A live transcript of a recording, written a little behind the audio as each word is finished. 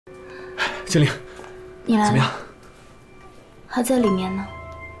精灵，你来了？怎么样？还在里面呢。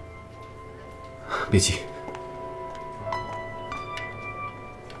别急。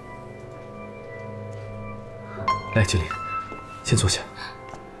来，精灵，先坐下。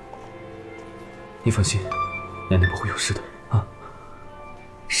你放心，奶奶不会有事的啊。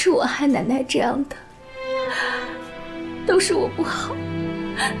是我害奶奶这样的，都是我不好。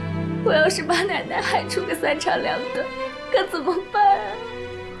我要是把奶奶害出个三长两短，可怎么办啊？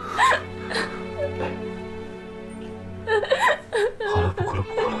好了，不哭了，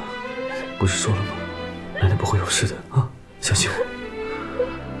不哭了。不是说了吗？奶奶不会有事的啊，相信我。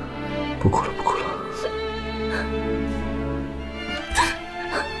不哭了，不哭了。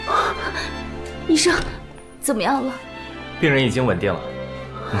医生，怎么样了？病人已经稳定了。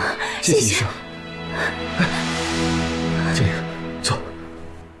谢谢医生。精灵，坐。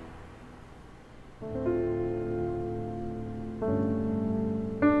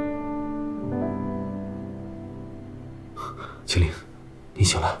精灵，你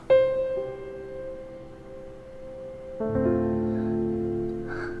醒了。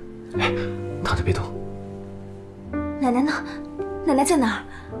哎，躺着别动。奶奶呢？奶奶在哪儿？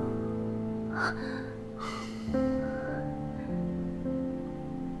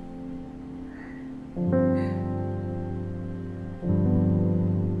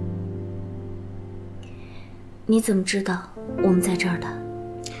你怎么知道我们在这儿的？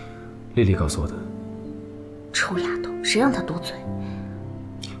丽丽告诉我的。臭丫头，谁让她多嘴？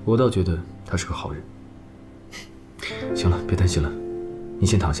我倒觉得她是个好人。行了，别担心了，你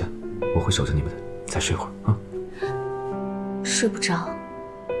先躺下，我会守着你们的，再睡会儿啊。睡不着。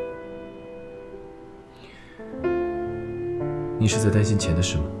你是在担心钱的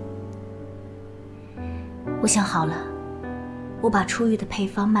事吗？我想好了，我把出狱的配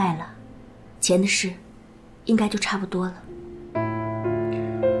方卖了，钱的事应该就差不多了。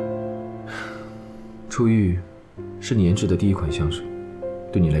出狱是你研制的第一款香水，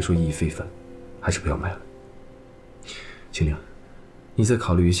对你来说意义非凡，还是不要卖了。青灵，你再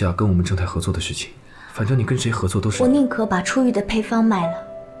考虑一下跟我们正太合作的事情，反正你跟谁合作都是……我宁可把出狱的配方卖了，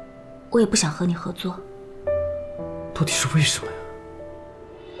我也不想和你合作。到底是为什么呀？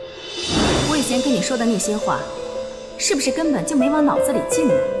我以前跟你说的那些话，是不是根本就没往脑子里进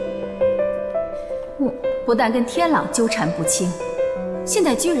呢？我不但跟天朗纠缠不清，现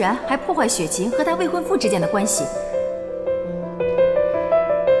在居然还破坏雪晴和他未婚夫之间的关系。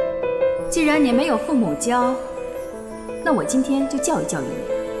既然你没有父母教，那我今天就教育教育你。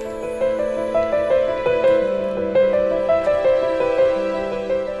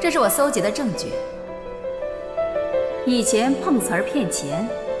这是我搜集的证据。以前碰瓷儿骗钱，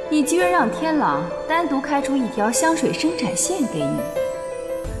你居然让天朗单独开出一条香水生产线给你。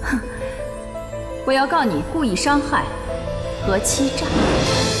哼！我要告你故意伤害和欺诈。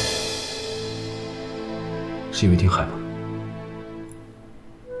是因为丁海吗？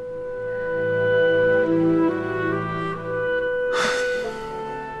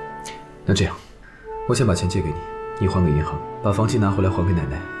那这样，我先把钱借给你，你还给银行，把房契拿回来还给奶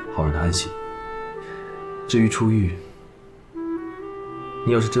奶，好让她安心。至于出狱，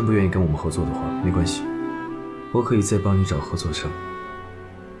你要是真不愿意跟我们合作的话，没关系，我可以再帮你找合作商。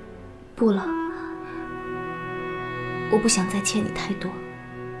不了，我不想再欠你太多。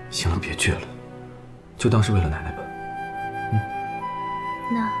行了，别倔了，就当是为了奶奶吧。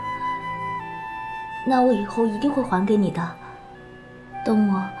那我以后一定会还给你的。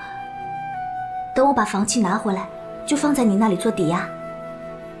等我把房契拿回来，就放在你那里做抵押。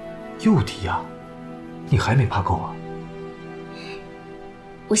又抵押？你还没怕够啊？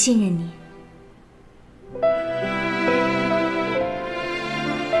我信任你。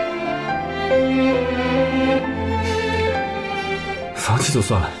房契就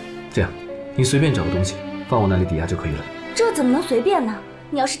算了，这样，你随便找个东西放我那里抵押就可以了。这怎么能随便呢？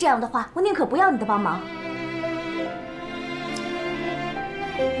你要是这样的话，我宁可不要你的帮忙。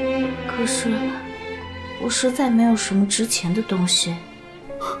可是，我实在没有什么值钱的东西。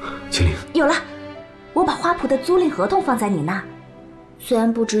青灵，有了，我把花圃的租赁合同放在你那，虽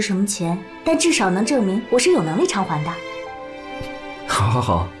然不值什么钱，但至少能证明我是有能力偿还的。好，好，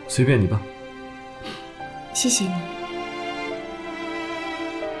好，随便你吧。谢谢你。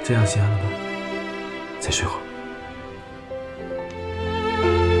这样心安了吧？再睡会儿。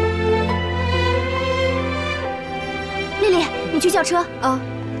丽丽，你去叫车啊。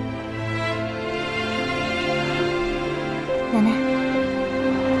奶奶，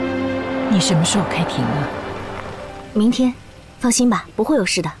你什么时候开庭啊？明天，放心吧，不会有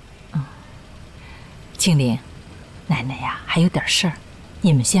事的。青灵，奶奶呀还有点事儿，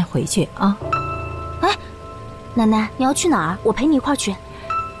你们先回去啊。哎，奶奶，你要去哪儿？我陪你一块儿去。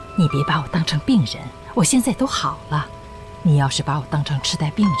你别把我当成病人，我现在都好了。你要是把我当成痴呆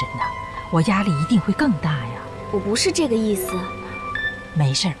病人呢，我压力一定会更大呀。我不是这个意思。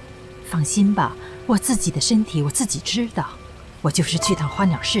没事儿，放心吧，我自己的身体我自己知道。我就是去趟花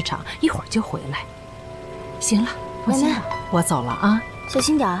鸟市场，一会儿就回来。行了，放心吧，我走了啊，小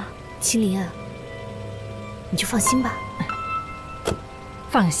心点啊。青灵啊，你就放心吧。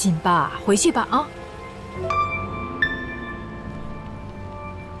放心吧，回去吧啊。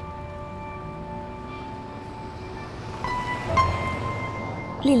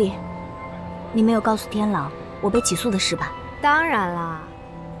丽丽，你没有告诉天狼我被起诉的事吧？当然啦，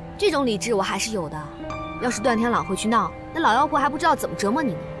这种理智我还是有的。要是段天朗回去闹，那老妖婆还不知道怎么折磨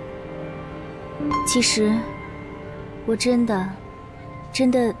你呢。其实，我真的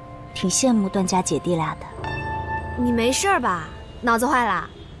挺羡慕段家姐弟俩的。你没事吧？脑子坏了？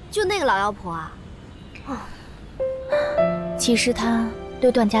就那个老妖婆啊？其实她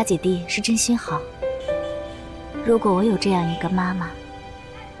对段家姐弟是真心好。如果我有这样一个妈妈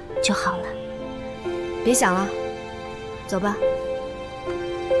就好了。别想了，走吧。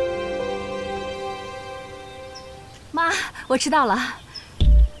妈，我知道了。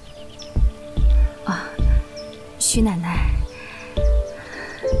啊，徐奶奶，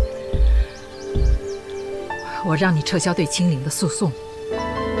我让你撤销对青灵的诉讼。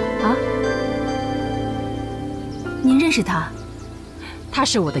啊？您认识他？他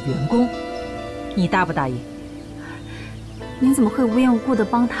是我的员工，你答不答应？您怎么会无缘无故的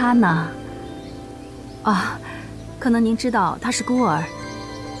帮他呢？啊，可能您知道她是孤儿。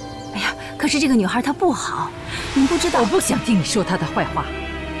哎呀，可是这个女孩她不好，您不知道。我不想听你说她的坏话。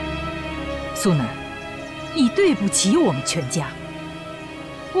苏南，你对不起我们全家。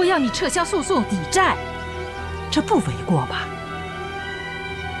我要你撤销诉讼抵债，这不为过吧？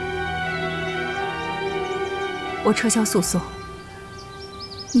我撤销诉讼，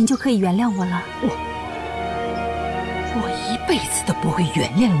您就可以原谅我了。我一辈子都不会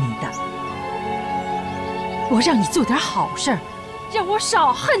原谅你的。我让你做点好事儿，让我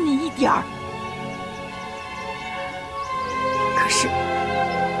少恨你一点儿。可是，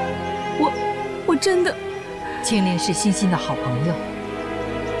我真的……青灵是欣欣的好朋友，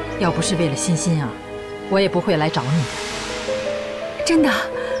要不是为了欣欣啊，我也不会来找你的。真的？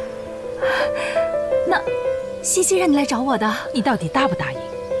那欣欣让你来找我的，你到底答不答应？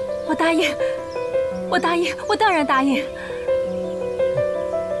我答应，我答应，我当然答应。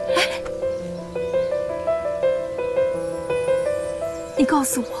哎，你告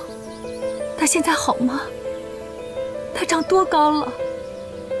诉我，她现在好吗？她长多高了？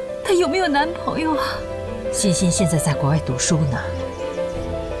她有没有男朋友啊？欣欣现在在国外读书呢，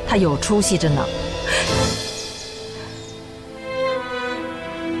她有出息着呢。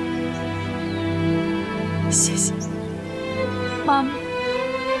谢谢，妈妈。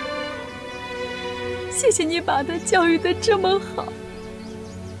谢谢你把她教育得这么好。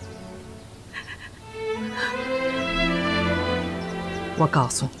我告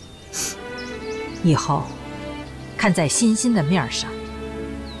诉你，以后看在欣欣的面上，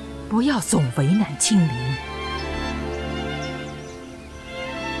不要总为难青灵。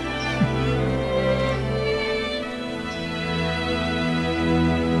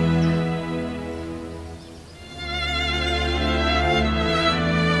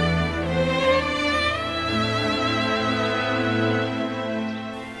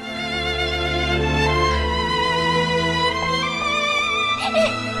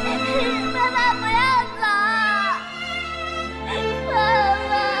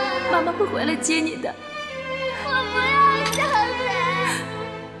妈妈会回来接你的。我不要小北，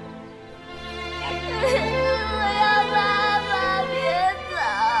我要妈妈，别走，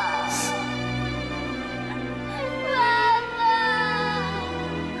妈妈，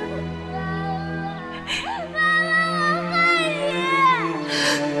我爱你。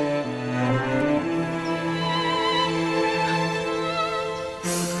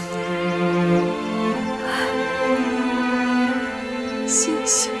欣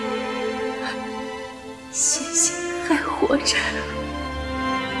欣。欣欣还活着。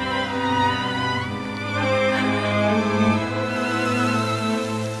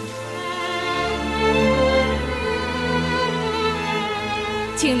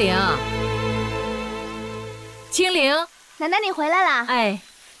青灵，青灵，奶奶你回来啦！哎，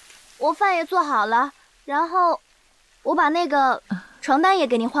我饭也做好了，然后我把那个床单也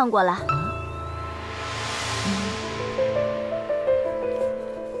给您换过了。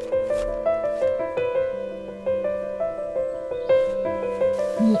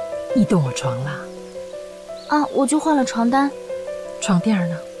你动我床了？啊，我就换了床单。床垫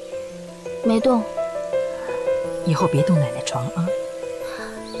呢？没动。以后别动奶奶床啊。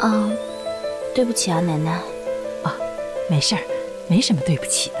对不起啊，奶奶。啊，没事儿，没什么对不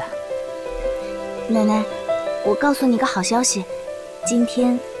起的。奶奶，我告诉你个好消息，今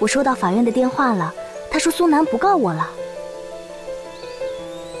天我收到法院的电话了，他说苏南不告我了。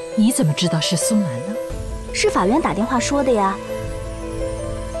你怎么知道是苏南呢？是法院打电话说的呀。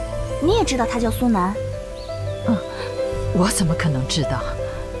你也知道他叫苏南？我怎么可能知道？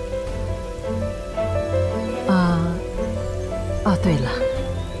哦，对了，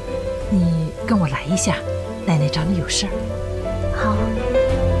你跟我来一下，奶奶找你有事儿。好。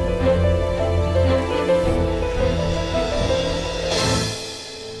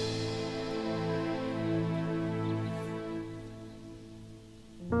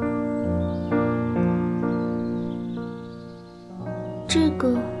这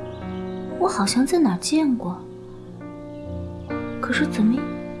个我好像在哪儿见过，可是怎么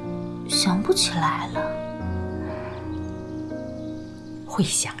想不起来了？会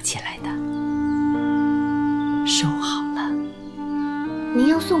想起来的，收好了。您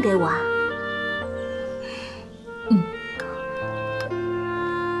要送给我啊？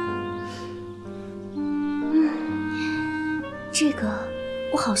这个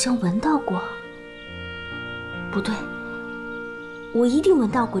我好像闻到过。不对，我一定闻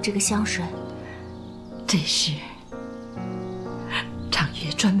到过这个香水。这是长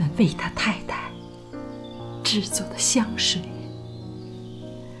月专门为他太太制作的香水，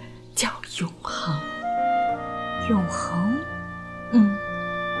叫永恒。永恒？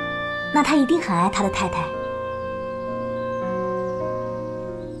那他一定很爱他的太太。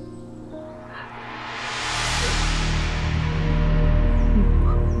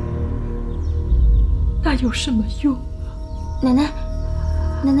那有什么用？奶奶，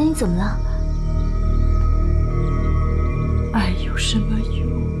你怎么了？爱有什么用？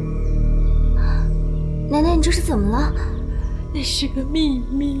奶奶，你这是怎么了？那是个秘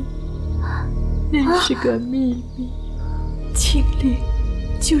密，那是个秘密。青灵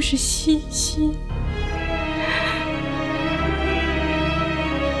就是欣欣，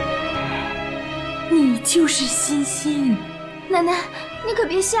你就是欣欣。奶奶，你可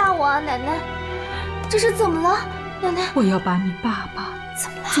别吓我啊！奶奶，这是怎么了？奶奶，我要把你爸爸怎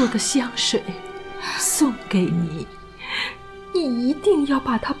么了做的香水送给你，你一定要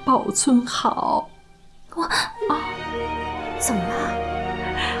把它保存好。怎么了？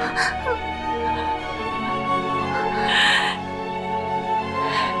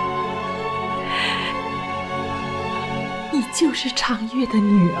你就是长月的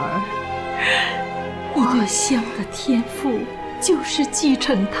女儿，你对香的天赋就是继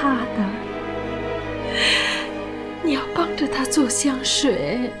承她的。你要帮着她做香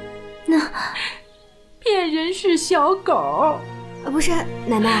水，那骗人是小狗。不是，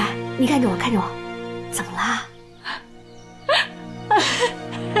奶奶，你看着我，看着我，怎么啦？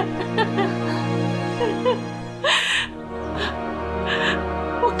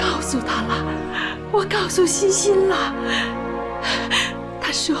我告诉他了，我告诉欣欣了。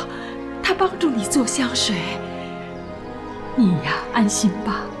他说他帮助你做香水，你呀，安心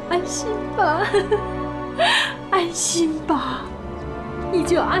吧，安心吧，安心吧，你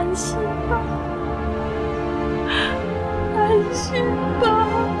就安心吧，安心吧，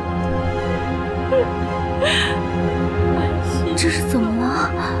安心。这是怎么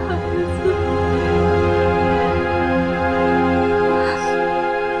了？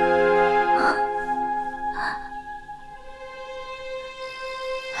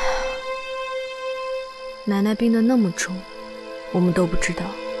奶奶病得那么重，我们都不知道，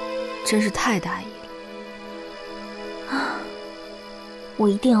真是太大意了。我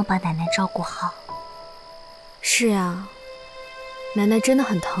一定要把奶奶照顾好。是啊，奶奶真的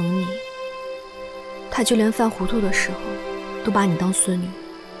很疼你，她就连犯糊涂的时候都把你当孙女。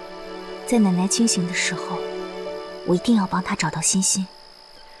在奶奶清醒的时候，我一定要帮她找到欣欣。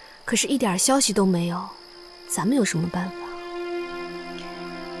可是，一点消息都没有，咱们有什么办法？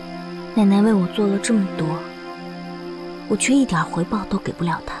奶奶为我做了这么多，我却一点回报都给不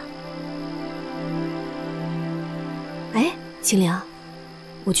了她。哎，青灵，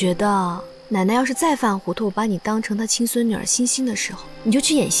我觉得奶奶要是再犯糊涂，把你当成她亲孙女儿欣欣的时候，你就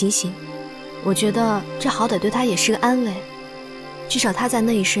去演欣欣。我觉得这好歹对她也是个安慰，至少她在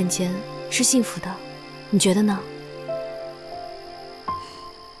那一瞬间是幸福的。你觉得呢？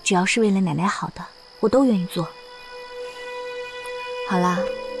只要是为了奶奶好的，我都愿意做。好啦，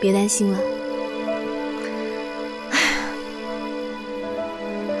别担心了。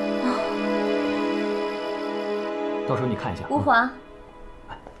到时候你看一下。吴华，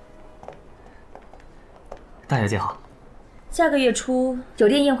大小姐好。下个月初酒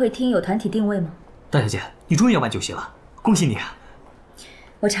店宴会厅有团体定位吗？大小姐，你终于要办酒席了，恭喜你啊！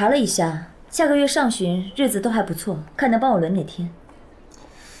我查了一下，下个月上旬日子都还不错，看能帮我轮哪天。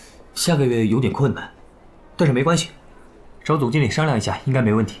下个月有点困难，但是没关系，找总经理商量一下应该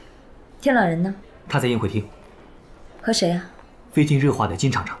没问题。天朗人呢？他在宴会厅。和谁啊？飞天日化的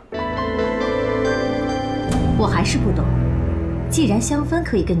金厂长。我还是不懂，既然香氛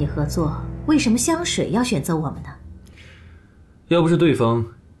可以跟你合作，为什么香水要选择我们呢？要不是对方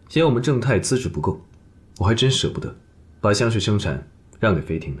嫌我们正太资质不够，我还真舍不得把香水生产让给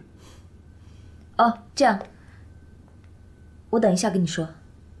飞天呢。哦，这样，我等一下跟你说。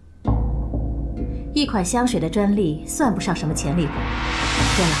一款香水的专利算不上什么潜力股。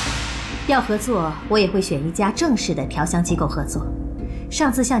对了，要合作，我也会选一家正式的调香机构合作。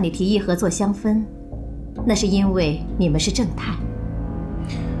上次向你提议合作香氛，那是因为你们是正太。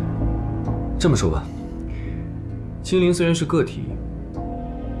这么说吧，青灵虽然是个体，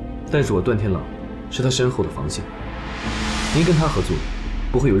但是我段天朗是他身后的防线。您跟他合作，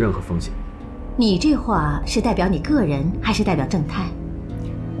不会有任何风险。你这话是代表你个人，还是代表正太？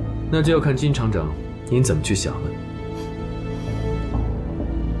那就要看金厂长您怎么去想了。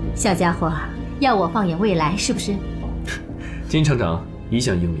小家伙，要我放眼未来是不是？金厂长一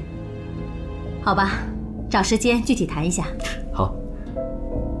向英明。好吧，找时间具体谈一下。好，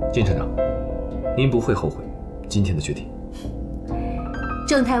金厂长，您不会后悔今天的决定。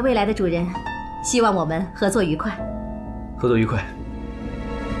正太未来的主人，希望我们合作愉快。合作愉快。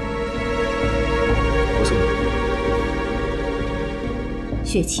我送你。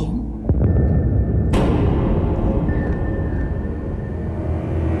雪晴。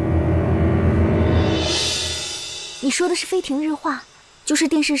你说的是飞庭日化，就是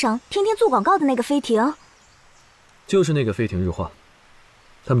电视上天天做广告的那个飞庭？就是那个飞庭日化，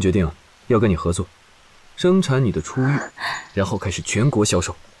他们决定要跟你合作，生产你的初遇，然后开始全国销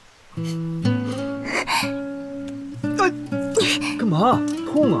售。干嘛？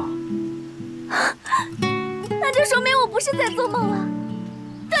痛啊！那就说明我不是在做梦了。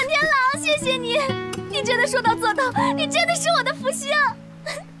段天朗，谢谢你，你真的说到做到，你真的是我的福星。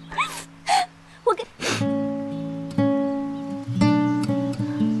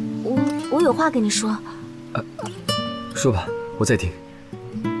我有话跟你说。说吧，我在听。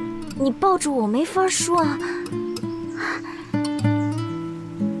你抱住我没法说啊。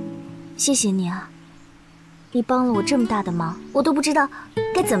谢谢你啊，你帮了我这么大的忙，我都不知道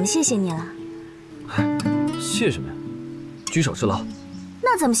该怎么谢谢你了。谢什么呀？举手之劳。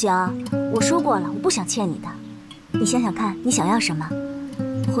那怎么行？我说过了，我不想欠你的。你想想看，你想要什么，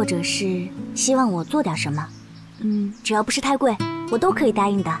或者是希望我做点什么，只要不是太贵，我都可以答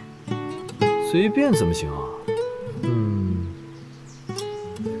应的。随便怎么行啊？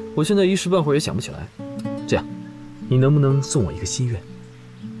我现在一时半会儿也想不起来。这样，你能不能送我一个心愿？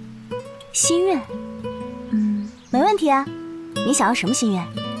心愿？没问题啊。你想要什么心愿？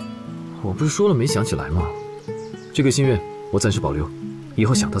我不是说了没想起来吗？这个心愿我暂时保留，以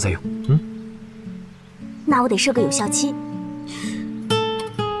后想到再用。那我得设个有效期。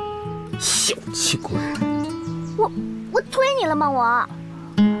小气鬼！我推你了吗？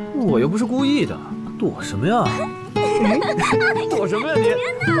我又不是故意的，躲什么呀？躲什么呀你？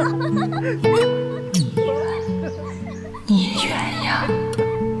孽缘呀，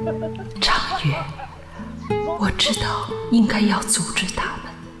长月，我知道应该要阻止他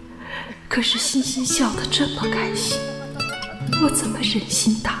们，可是欣欣笑得这么开心，我怎么忍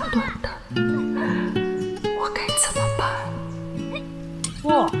心打断他？我该怎么办？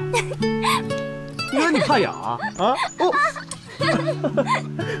哇！原来你怕痒啊？